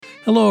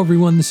Hello,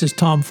 everyone. This is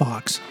Tom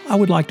Fox. I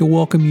would like to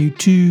welcome you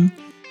to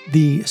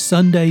the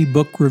Sunday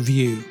Book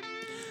Review.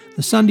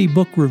 The Sunday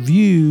Book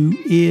Review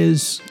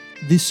is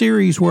the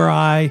series where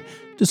I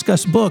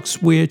discuss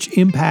books which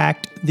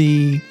impact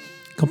the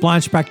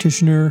compliance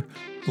practitioner,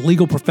 the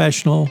legal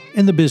professional,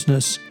 and the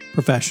business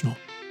professional.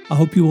 I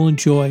hope you will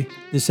enjoy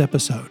this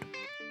episode.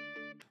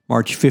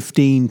 March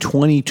 15,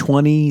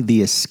 2020,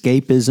 the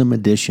Escapism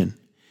Edition.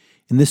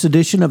 In this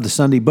edition of the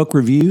Sunday Book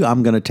Review,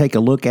 I'm going to take a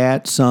look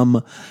at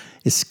some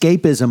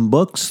escapism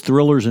books,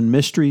 thrillers, and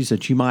mysteries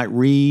that you might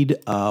read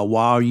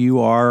while you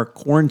are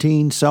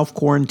quarantined,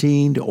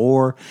 self-quarantined,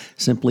 or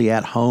simply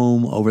at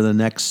home over the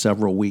next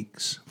several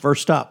weeks.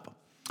 First up,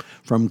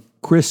 from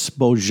Chris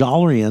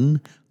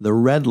Bohjalian, The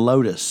Red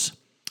Lotus.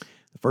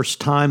 The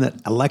first time that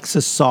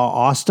Alexis saw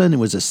Austin, it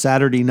was a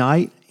Saturday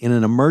night in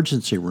an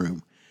emergency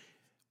room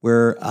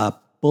where a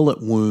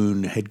bullet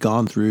wound had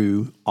gone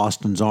through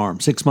Austin's arm.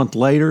 6 months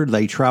later,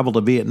 they traveled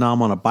to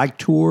Vietnam on a bike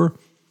tour,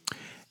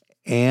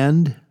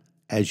 and,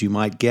 as you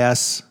might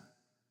guess,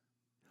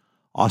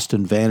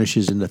 Austin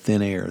vanishes into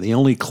thin air. The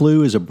only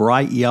clue is a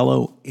bright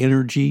yellow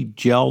energy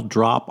gel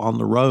drop on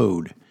the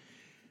road.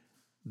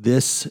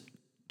 This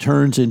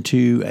turns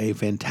into a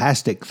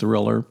fantastic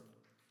thriller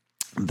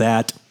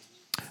that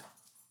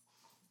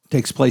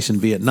takes place in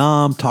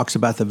Vietnam, talks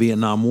about the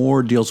Vietnam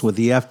War, deals with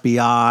the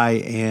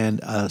FBI, and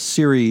a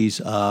series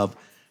of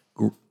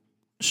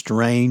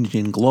strange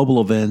and global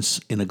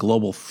events in a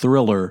global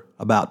thriller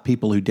about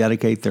people who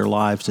dedicate their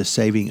lives to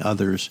saving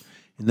others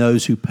and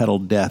those who peddle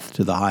death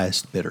to the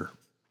highest bidder.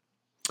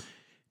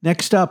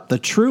 Next up, The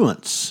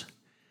Truants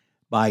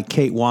by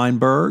Kate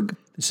Weinberg.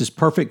 This is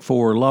perfect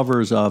for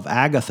lovers of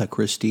Agatha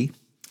Christie.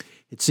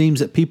 It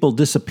seems that people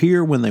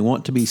disappear when they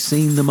want to be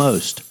seen the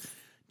most.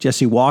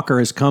 Jesse Walker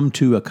has come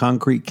to a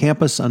concrete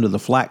campus under the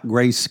flat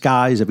gray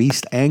skies of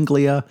East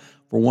Anglia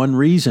for one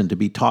reason, to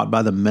be taught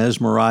by the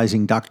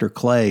mesmerizing Dr.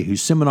 Clay,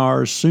 whose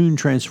seminars soon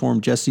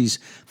transformed Jesse's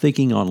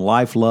thinking on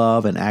life,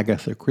 love, and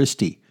Agatha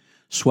Christie.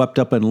 Swept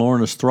up in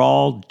Lorna's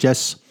thrall,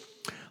 Jess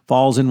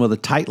falls in with a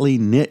tightly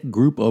knit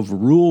group of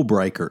rule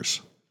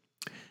breakers.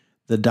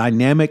 The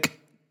dynamic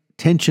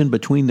tension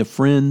between the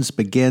friends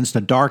begins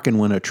to darken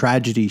when a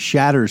tragedy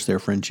shatters their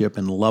friendship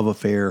and love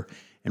affair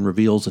and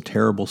reveals a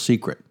terrible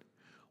secret.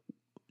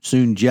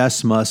 Soon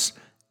Jess must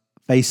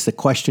face the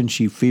question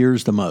she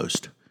fears the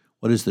most.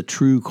 What is the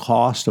true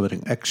cost of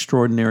an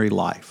extraordinary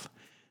life?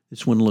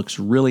 This one looks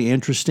really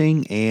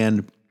interesting,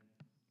 and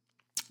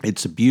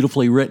it's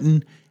beautifully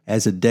written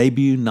as a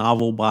debut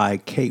novel by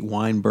Kate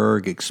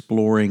Weinberg,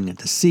 exploring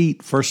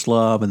deceit, first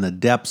love, and the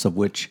depths of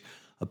which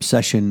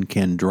obsession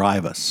can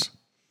drive us.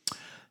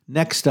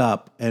 Next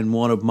up, and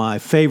one of my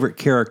favorite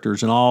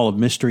characters in all of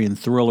mystery and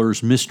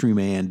thrillers, Mystery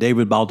Man,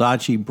 David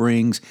Baldacci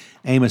brings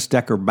Amos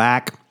Decker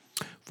back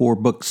for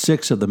Book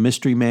 6 of The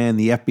Mystery Man,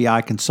 the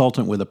FBI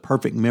consultant with a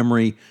perfect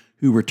memory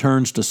who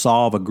returns to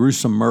solve a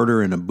gruesome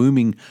murder in a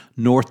booming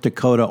North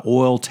Dakota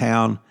oil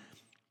town.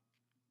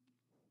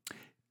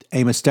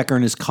 Amos Decker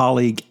and his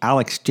colleague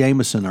Alex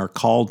Jameson are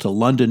called to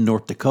London,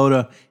 North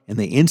Dakota, and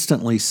they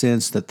instantly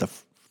sense that the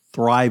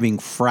thriving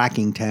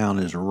fracking town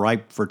is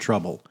ripe for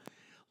trouble.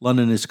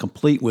 London is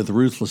complete with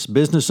ruthless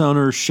business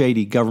owners,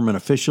 shady government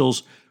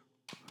officials,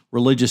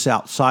 religious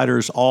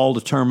outsiders, all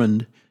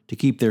determined to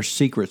keep their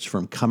secrets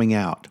from coming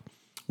out.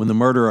 When the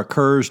murder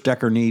occurs,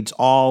 Decker needs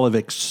all of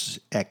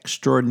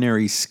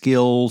extraordinary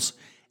skills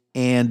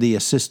and the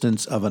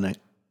assistance of a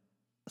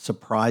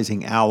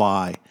surprising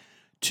ally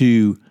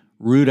to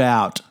root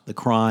out the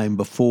crime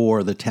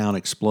before the town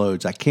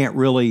explodes. I can't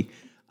really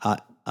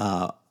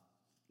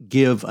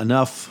give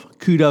enough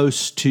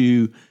kudos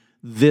to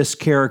this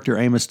character.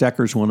 Amos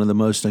Decker is one of the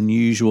most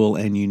unusual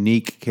and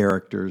unique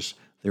characters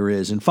there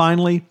is. And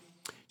finally,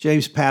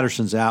 James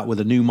Patterson's out with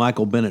a new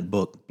Michael Bennett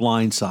book,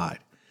 Blindside.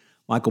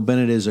 Michael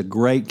Bennett is a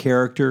great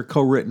character,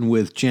 co-written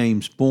with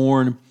James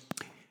Bourne.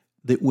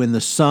 That when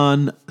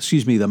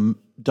the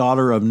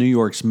daughter of New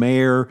York's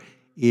mayor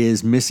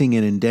is missing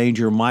and in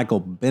danger, Michael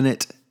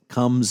Bennett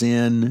comes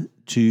in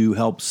to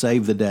help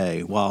save the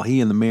day. While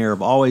he and the mayor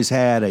have always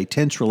had a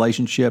tense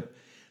relationship,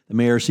 the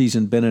mayor sees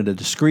in Bennett a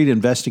discreet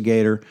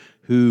investigator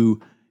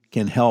who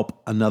can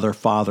help another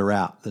father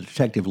out. The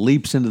detective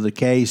leaps into the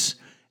case,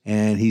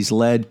 and he's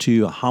led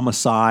to a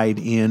homicide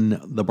in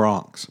the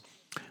Bronx.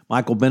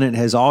 Michael Bennett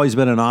has always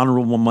been an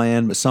honorable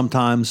man, but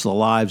sometimes the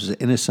lives of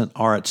the innocent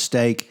are at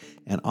stake,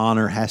 and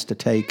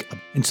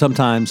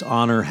sometimes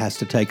honor has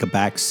to take a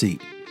back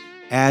seat.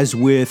 As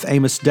with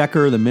Amos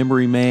Decker, the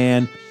Memory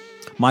Man,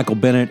 Michael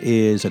Bennett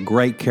is a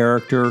great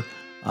character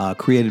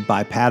created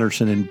by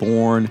Patterson and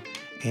Bourne,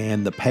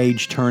 and the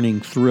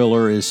page-turning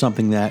thriller is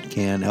something that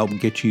can help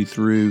get you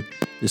through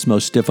this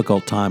most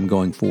difficult time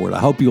going forward. I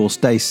hope you will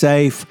stay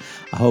safe.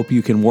 I hope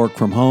you can work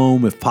from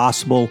home if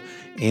possible,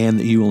 and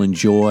that you will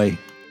enjoy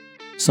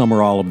some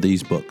or all of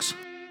these books.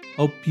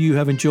 Hope you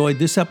have enjoyed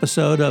this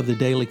episode of the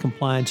Daily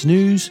Compliance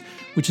News,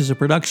 which is a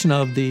production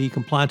of the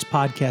Compliance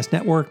Podcast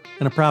Network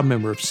and a proud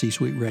member of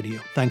C-Suite Radio.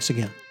 Thanks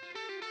again.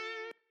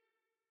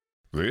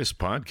 This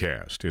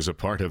podcast is a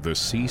part of the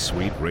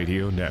C-Suite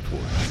Radio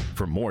Network.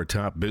 For more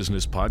top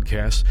business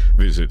podcasts,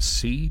 visit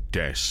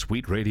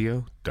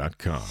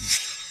c-suiteradio.com.